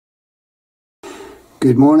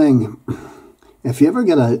Good morning. If you ever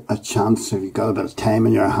get a chance, if you've got a bit of time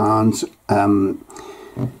in your hands, turn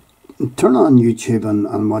on YouTube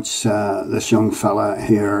and watch this young fella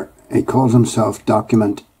here. He calls himself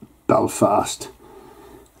Document Belfast,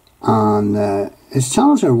 and his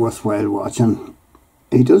channels are worthwhile watching.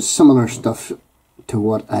 He does similar stuff to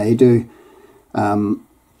what I do, and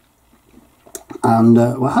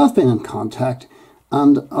we have been in contact.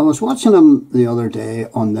 And I was watching him the other day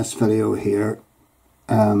on this video here.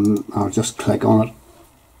 I'll just click on it,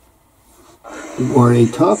 where he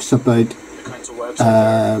talks about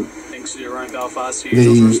the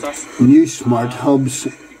new smart hubs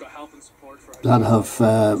that have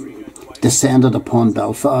descended upon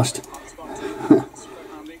Belfast.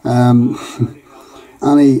 And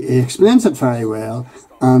he explains it very well,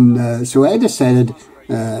 and so I decided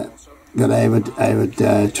that I would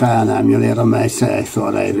try and emulate him. I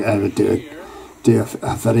thought I would do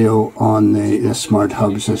a video on the smart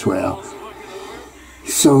hubs as well.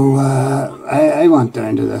 So I went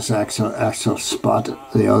down to this actual spot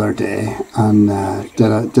the other day and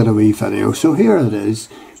did a wee video. So here it is.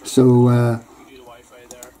 So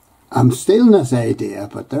I'm stealing this idea,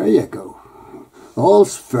 but there you go.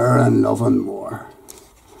 All's fair in love and war.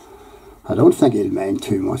 I don't think he'll mind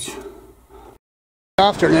too much. Good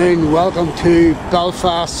afternoon, welcome to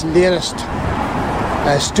Belfast's latest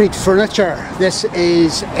street furniture. This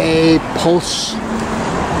is a Pulse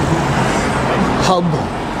hub,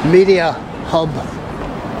 media hub,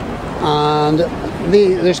 and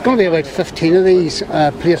there's going to be about 15 of these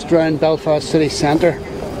placed around Belfast City Centre,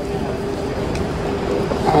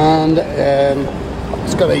 and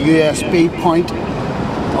it's got a USB point,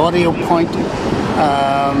 audio point,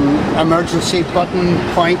 emergency button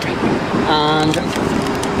point, and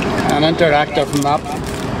an interactive map.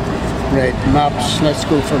 Right, maps, let's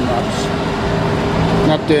go for maps.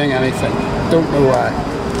 Not doing anything, don't know why.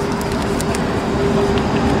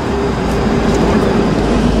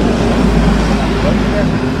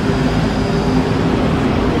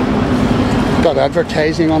 Got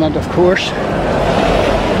advertising on it, of course.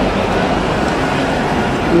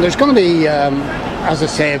 And there's going to be, as I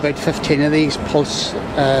say, about 15 of these Pulse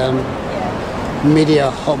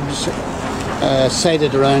media hubs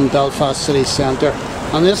sited around Belfast City Centre.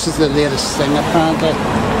 And this is the latest thing, apparently.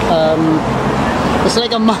 It's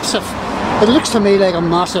like a massive, it looks to me like a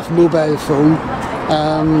massive mobile phone.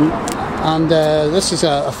 And this is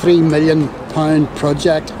a £3 million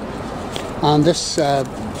project. And this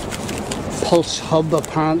Pulse hub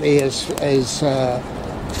apparently is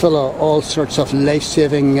full of all sorts of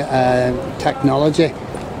life-saving technology.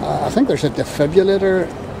 I think there's a defibrillator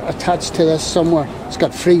attached to this somewhere. It's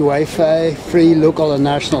got free Wi-Fi, free local and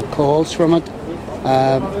national calls from it.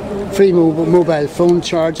 Free mobile phone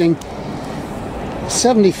charging,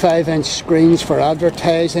 75-inch screens for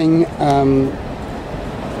advertising.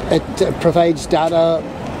 It provides data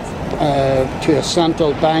to a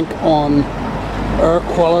central bank on air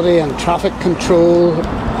quality and traffic control,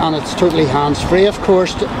 and it's totally hands-free, of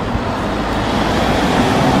course.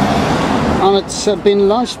 And it's been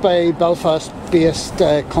launched by Belfast-based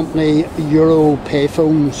company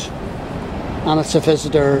Payphones, and it's a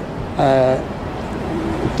visitor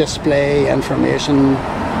display information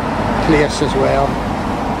place as well.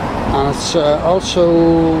 And it's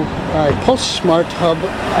also Pulse Smart Hub,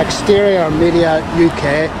 Exterior Media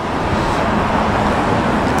UK.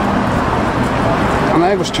 And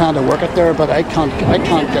I was trying to work it there, but I can't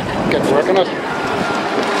get working it.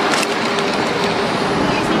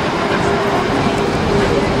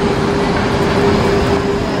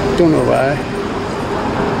 Don't know why.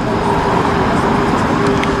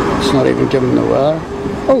 It's not even giving the weather.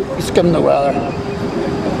 Oh, it's giving the weather.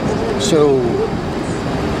 So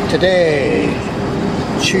today,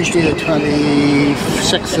 Tuesday the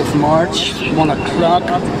 26th of March, 1 o'clock,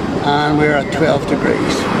 and we're at 12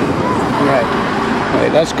 degrees.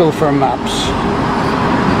 Right, let's go for maps.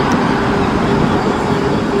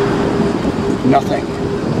 Nothing.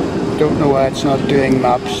 Don't know why it's not doing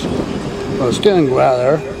maps. Well, it's doing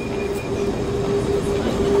weather.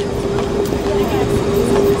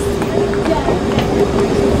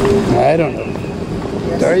 I don't know.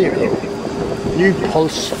 There you go. New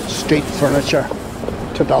Pulse street furniture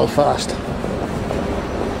to Belfast.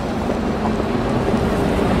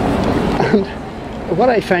 And what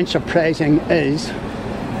I find surprising is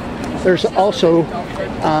there's also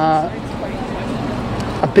a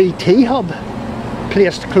BT hub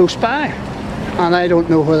placed close by, and I don't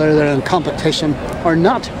know whether they're in competition or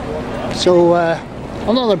not. So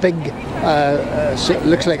another big,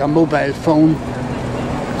 looks like a mobile phone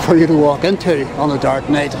for you to walk into on a dark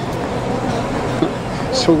night.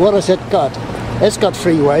 So what has it got? It's got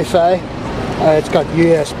free Wi-Fi, it's got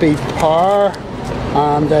USB power,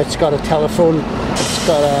 and it's got a telephone, it's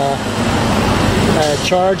got a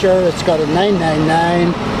charger, it's got a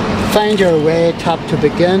 999, find your way, tap to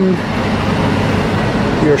begin,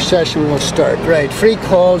 your session will start. Right, free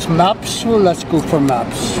calls, maps, well let's go for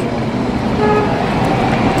maps.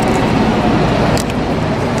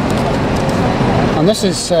 And this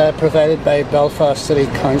is provided by Belfast City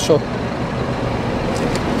Council.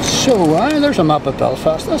 So there's a map of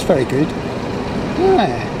Belfast, that's very good.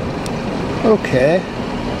 Okay,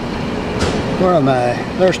 where am I?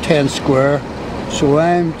 There's 10 Square, so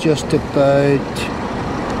I'm just about,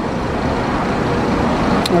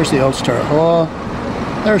 there's the Ulster Hall,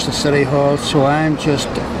 there's the City Hall, so I'm just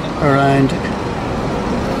around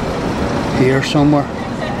here somewhere.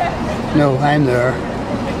 No, I'm there.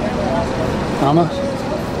 Am I?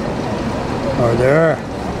 Or there.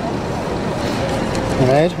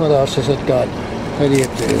 Right, what else has it got? How do you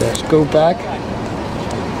do this? Go back.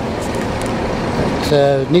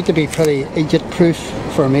 It need to be pretty idiot proof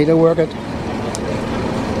for me to work it.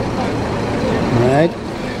 Right.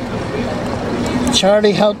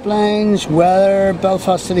 Charity helplines, weather,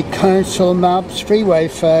 Belfast City Council maps, free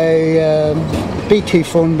Wi-Fi, BT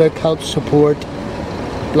phone book, help support,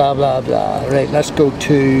 blah blah blah. Right, let's go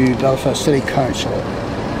to Belfast City Council.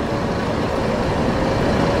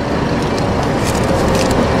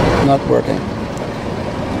 Not working.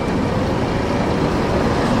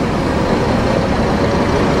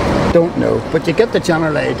 Don't know, but you get the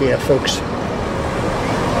general idea, folks.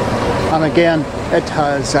 And again, it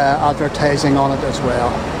has advertising on it as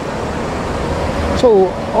well. So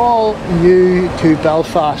all new to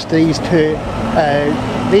Belfast, these two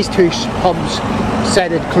pubs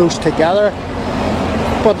sited close together,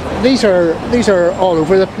 but these are all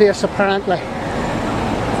over the place apparently.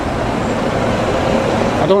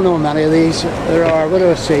 I don't know how many of these there are. What do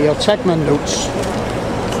I see? I'll check my notes.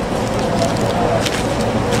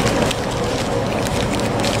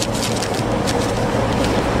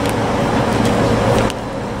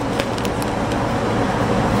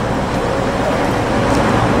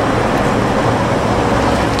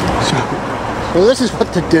 Well, this is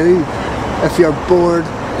what to do if you're bored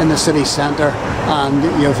in the city centre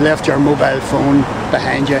and you've left your mobile phone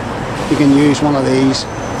behind you. You can use one of these,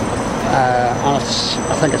 and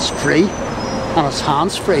I think it's free, and it's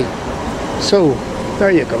hands-free. So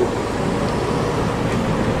there you go.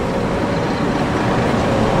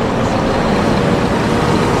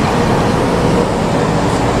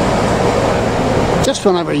 Just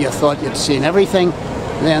whenever you thought you'd seen everything,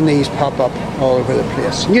 then these pop up all over the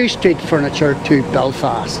place. New street furniture to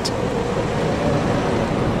Belfast.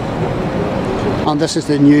 And this is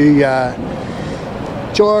the new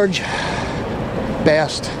George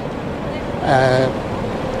Best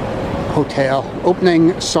hotel,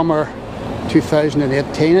 opening summer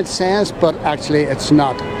 2018 it says, but actually it's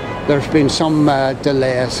not. There's been some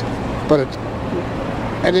delays, but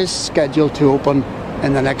it is scheduled to open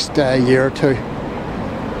in the next year or two.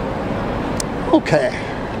 Okay.